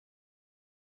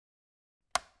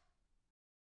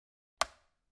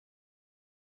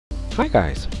Hi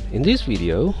guys, in this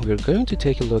video we're going to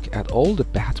take a look at all the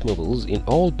Batmobiles in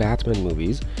all Batman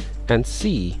movies and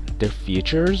see their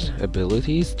features,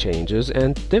 abilities, changes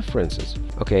and differences.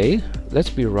 Okay, let's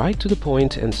be right to the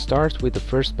point and start with the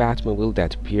first Batmobile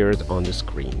that appeared on the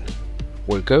screen.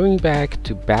 We're going back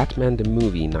to Batman the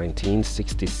movie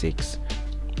 1966.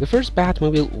 The first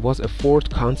Batmobile was a Ford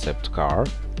concept car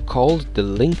called the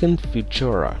Lincoln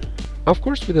Futura. Of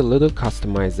course, with a little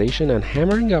customization and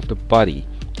hammering of the body,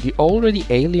 the already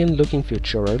alien-looking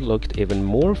Futura looked even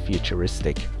more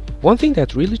futuristic. One thing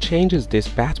that really changes this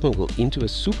Batmobile into a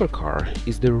supercar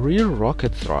is the rear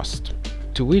rocket thrust,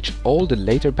 to which all the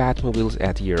later Batmobiles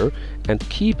adhere and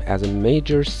keep as a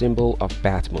major symbol of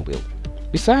Batmobile.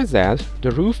 Besides that,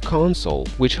 the roof console,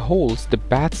 which holds the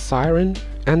Bat Siren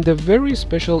and the very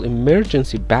special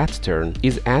emergency bat turn,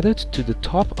 is added to the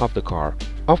top of the car.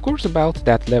 Of course, about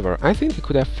that lever, I think they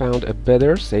could have found a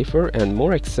better, safer and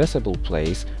more accessible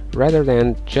place rather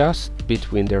than just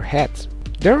between their heads.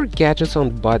 There are gadgets on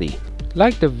the body,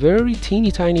 like the very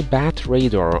teeny tiny bat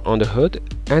radar on the hood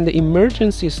and the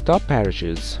emergency stop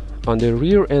parachutes on the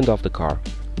rear end of the car.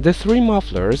 The three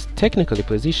mufflers, technically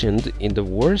positioned in the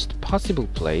worst possible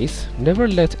place, never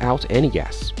let out any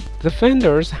gas. The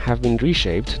fenders have been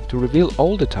reshaped to reveal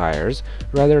all the tires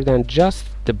rather than just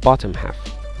the bottom half.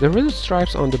 The red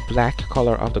stripes on the black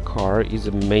color of the car is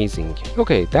amazing.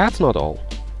 Okay, that's not all.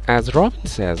 As Robin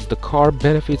says, the car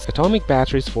benefits atomic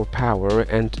batteries for power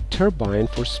and turbine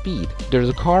for speed. There's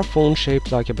a car phone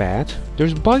shaped like a bat.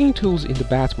 There's bugging tools in the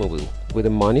Batmobile, with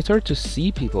a monitor to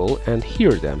see people and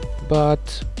hear them.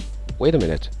 But wait a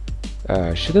minute,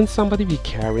 shouldn't somebody be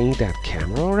carrying that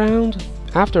camera around?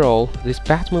 After all, this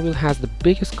Batmobile has the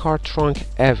biggest car trunk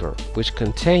ever, which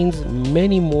contains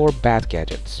many more Bat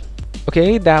gadgets.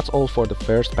 Okay, that's all for the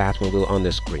first Batmobile on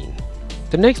the screen.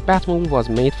 The next Batmobile was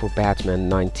made for Batman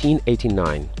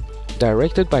 1989,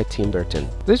 directed by Tim Burton.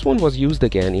 This one was used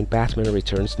again in Batman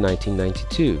Returns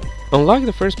 1992. Unlike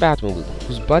the first Batmobile,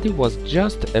 whose body was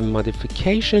just a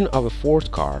modification of a Ford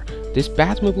car, this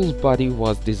Batmobile's body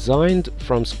was designed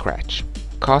from scratch,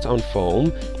 cut on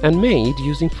foam and made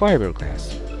using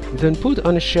fiberglass, then put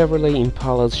on a Chevrolet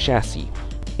Impala's chassis.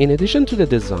 In addition to the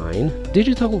design,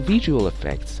 digital visual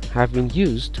effects have been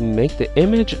used to make the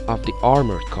image of the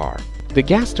armored car. The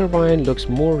gas turbine looks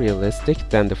more realistic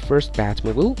than the first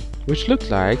Batmobile, which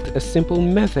looked like a simple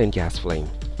methane gas flame.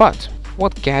 But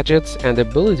what gadgets and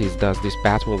abilities does this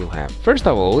Batmobile have? First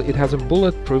of all, it has a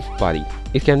bulletproof body.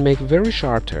 It can make very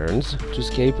sharp turns to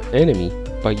escape enemy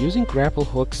by using grapple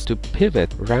hooks to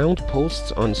pivot round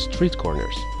posts on street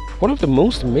corners. One of the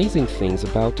most amazing things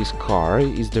about this car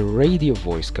is the radio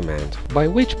voice command, by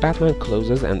which Batman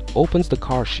closes and opens the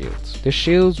car shields. The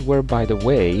shields were, by the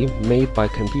way, made by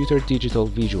computer digital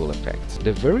visual effects.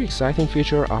 The very exciting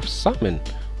feature of summon,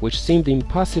 which seemed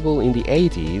impossible in the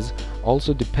 80s,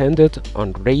 also depended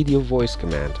on radio voice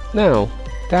command. Now,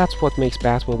 that's what makes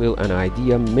Batmobile an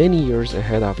idea many years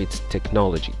ahead of its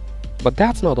technology. But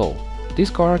that's not all. This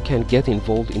car can get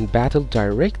involved in battle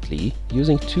directly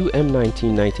using two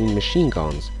M1919 machine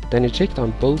guns, then eject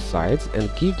on both sides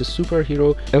and give the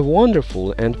superhero a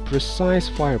wonderful and precise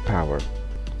firepower.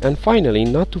 And finally,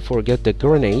 not to forget the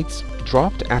grenades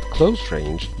dropped at close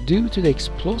range due to the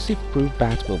explosive-proof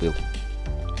Batmobile.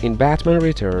 In Batman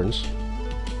Returns,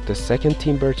 the second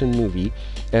Tim Burton movie,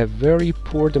 a very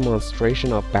poor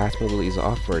demonstration of Batmobile is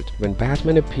offered when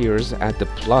Batman appears at the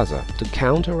plaza to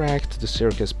counteract the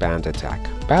circus band attack.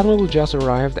 Batmobile just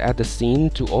arrived at the scene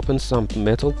to open some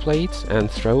metal plates and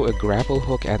throw a grapple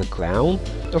hook at a clown.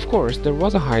 Of course, there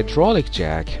was a hydraulic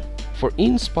jack for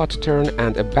in-spot turn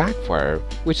and a backfire,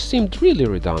 which seemed really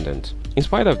redundant. In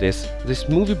spite of this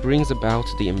movie brings about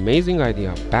the amazing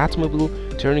idea of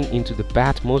Batmobile turning into the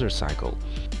Bat motorcycle,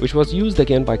 which was used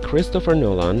again by Christopher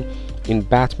Nolan in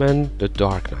Batman The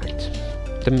Dark Knight.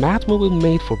 The Batmobile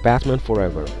made for Batman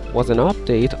Forever was an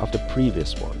update of the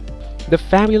previous one. The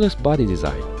fabulous body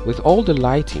design, with all the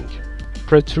lighting,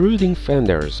 protruding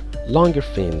fenders, longer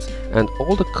fins and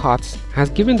all the cuts, has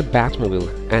given the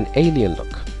Batmobile an alien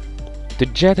look. The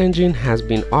jet engine has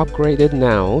been upgraded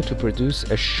now to produce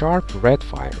a sharp red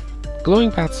fire.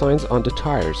 Glowing bat signs on the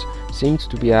tires seems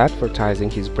to be advertising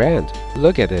his brand.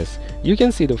 Look at this, you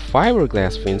can see the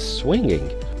fiberglass fins swinging.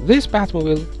 This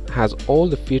Batmobile has all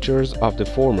the features of the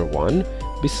former one,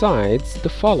 besides the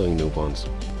following new ones.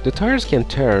 The tires can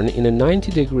turn in a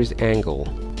 90 degrees angle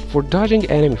for dodging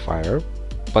enemy fire,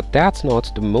 but that's not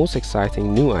the most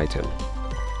exciting new item.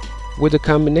 With a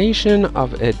combination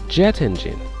of a jet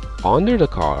engine under the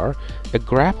car, a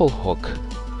grapple hook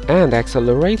and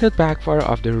accelerated backfire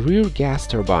of the rear gas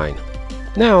turbine.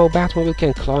 Now Batmobile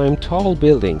can climb tall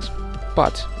buildings,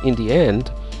 But in the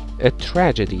end, a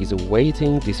tragedy is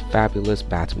awaiting this fabulous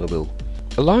Batmobile.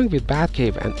 Along with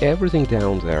Batcave and everything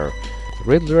down there,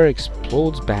 Riddler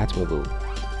explodes Batmobile.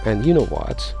 And you know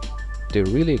what? They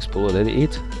really exploded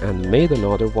it and made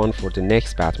another one for the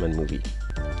next Batman movie.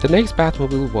 The next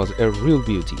Batmobile was a real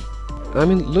beauty. I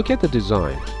mean, look at the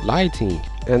design, lighting,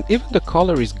 and even the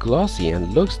color is glossy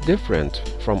and looks different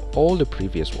from all the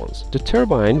previous ones. The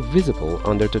turbine visible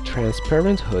under the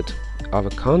transparent hood of a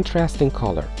contrasting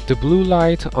color, the blue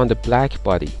light on the black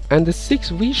body, and the 6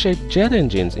 V-shaped jet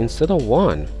engines instead of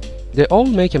 1. They all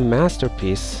make a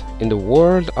masterpiece in the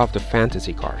world of the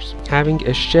fantasy cars. Having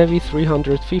a Chevy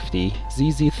 350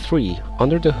 ZZ3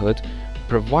 under the hood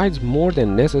provides more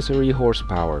than necessary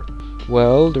horsepower.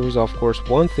 Well, there is of course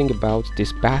one thing about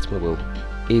this Batmobile.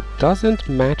 It doesn't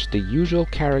match the usual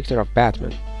character of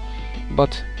Batman.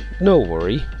 But no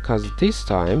worry, cause this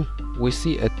time we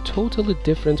see a totally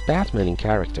different Batman in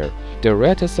character. The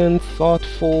reticent,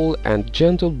 thoughtful and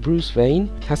gentle Bruce Wayne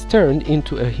has turned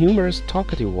into a humorous,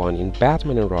 talkative one in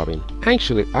Batman and Robin.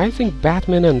 Actually, I think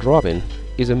Batman and Robin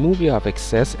is a movie of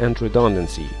excess and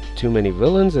redundancy. Too many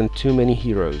villains and too many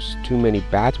heroes, too many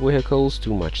Bat vehicles,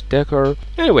 too much decor.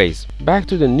 Anyways, back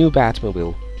to the new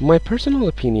Batmobile. My personal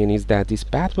opinion is that this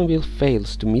Batmobile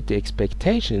fails to meet the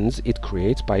expectations it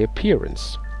creates by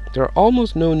appearance. There are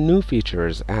almost no new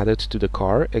features added to the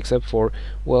car except for,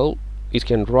 well, it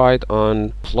can ride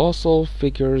on colossal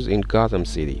figures in Gotham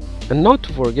City. And not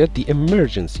to forget the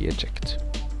emergency eject.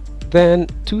 Then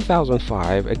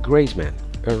 2005, a great man,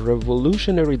 a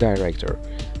revolutionary director,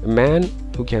 a man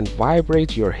who can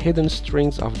vibrate your hidden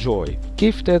strings of joy,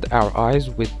 gifted our eyes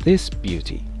with this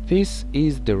beauty. This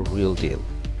is the real deal.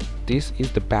 This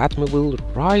is the Batmobile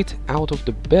right out of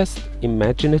the best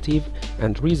imaginative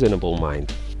and reasonable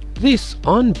mind. This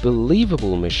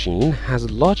unbelievable machine has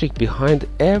logic behind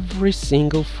every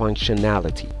single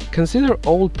functionality. Consider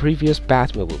all previous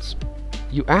Batmobiles.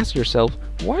 You ask yourself,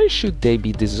 why should they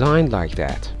be designed like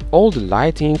that? All the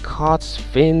lighting, cuts,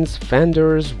 fins,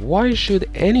 fenders, why should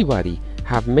anybody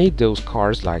have made those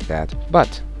cars like that?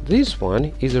 But this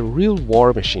one is a real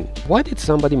war machine. Why did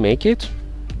somebody make it?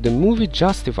 The movie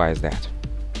justifies that.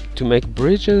 To make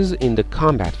bridges in the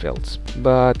combat fields.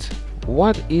 But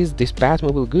what is this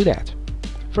Batmobile good at?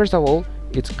 First of all,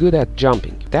 it's good at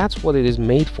jumping. That's what it is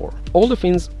made for. All the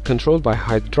fins controlled by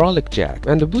hydraulic jack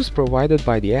and the boost provided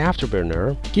by the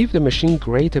afterburner give the machine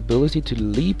great ability to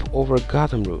leap over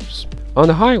Gotham roofs. On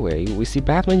the highway, we see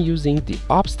Batman using the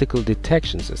obstacle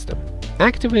detection system.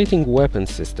 Activating weapon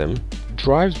system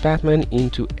drives Batman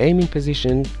into aiming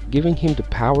position, giving him the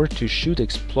power to shoot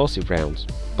explosive rounds.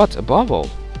 But above all,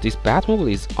 this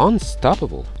Batmobile is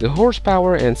unstoppable. The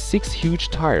horsepower and 6 huge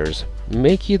tires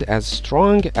make it as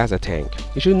strong as a tank.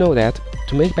 You should know that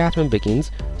to make Batman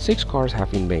Begins, 6 cars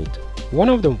have been made. One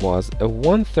of them was a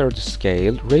 1/3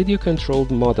 scale radio-controlled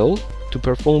model to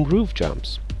perform roof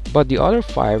jumps, but the other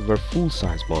 5 were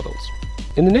full-size models.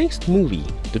 In the next movie,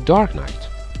 The Dark Knight,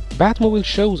 Batmobile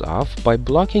shows off by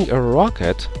blocking a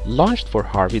rocket launched for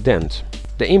Harvey Dent.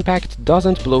 The impact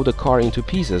doesn't blow the car into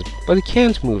pieces, but it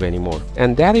can't move anymore,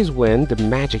 and that is when the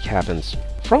magic happens.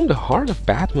 From the heart of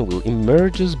Batmobile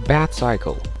emerges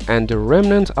Batcycle, and the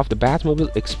remnant of the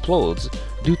Batmobile explodes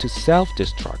due to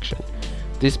self-destruction.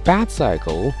 This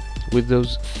Batcycle, with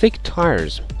those thick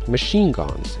tires, machine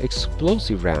guns,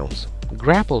 explosive rounds,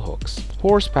 grapple hooks,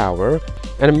 horsepower,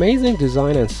 and amazing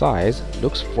design and size,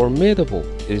 looks formidable.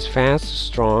 It is fast,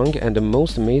 strong, and the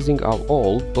most amazing of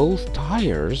all, both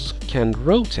tires can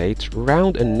rotate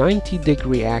round a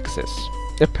 90-degree axis.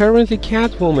 Apparently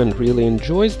Catwoman really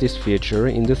enjoys this feature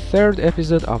in the 3rd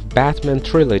episode of Batman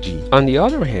Trilogy. On the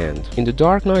other hand, in The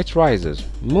Dark Knight Rises,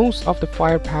 most of the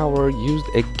firepower used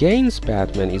against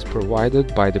Batman is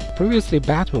provided by the previously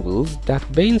Batmobiles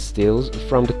that Bane steals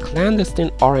from the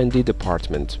clandestine R&D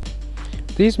department.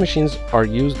 These machines are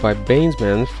used by Bane's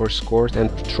men for escort and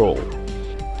patrol,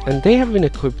 and they have been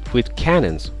equipped with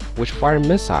cannons which fire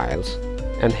missiles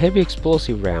and heavy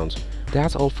explosive rounds.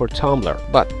 That's all for Tumblr.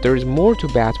 But there is more to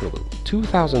Batmobile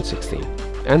 2016,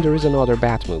 and there is another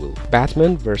Batmobile.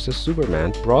 Batman vs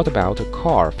Superman brought about a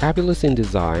car fabulous in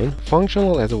design,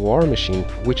 functional as a war machine,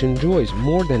 which enjoys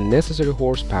more than necessary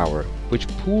horsepower, which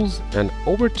pulls an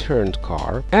overturned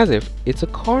car as if it's a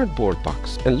cardboard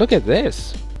box. And look at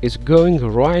this! It's going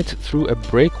right through a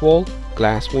brick wall,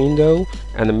 glass window,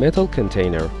 and a metal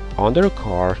container, under a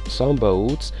car, some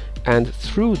boats, and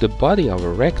through the body of a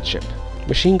wrecked ship.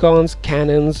 Machine guns,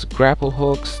 cannons, grapple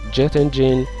hooks, jet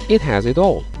engine, it has it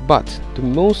all. But the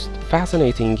most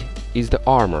fascinating is the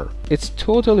armor. It's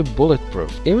totally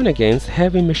bulletproof, even against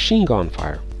heavy machine gun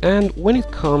fire. And when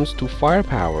it comes to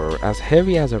firepower as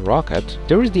heavy as a rocket,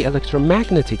 there is the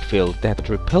electromagnetic field that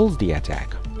repels the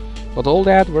attack. But all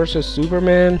that versus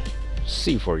Superman,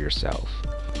 see for yourself.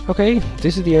 Okay,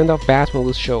 this is the end of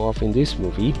Batmobile's show off in this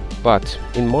movie, but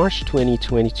in March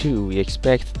 2022 we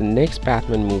expect the next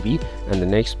Batman movie and the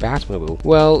next Batmobile.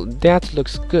 Well, that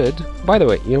looks good. By the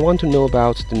way, you want to know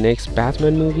about the next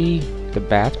Batman movie, The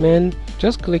Batman?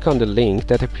 Just click on the link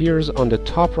that appears on the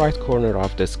top right corner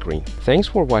of the screen. Thanks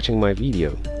for watching my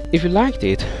video. If you liked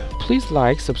it, please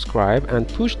like, subscribe and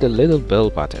push the little bell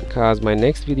button, cause my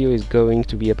next video is going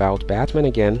to be about Batman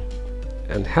again,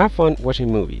 and have fun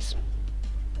watching movies.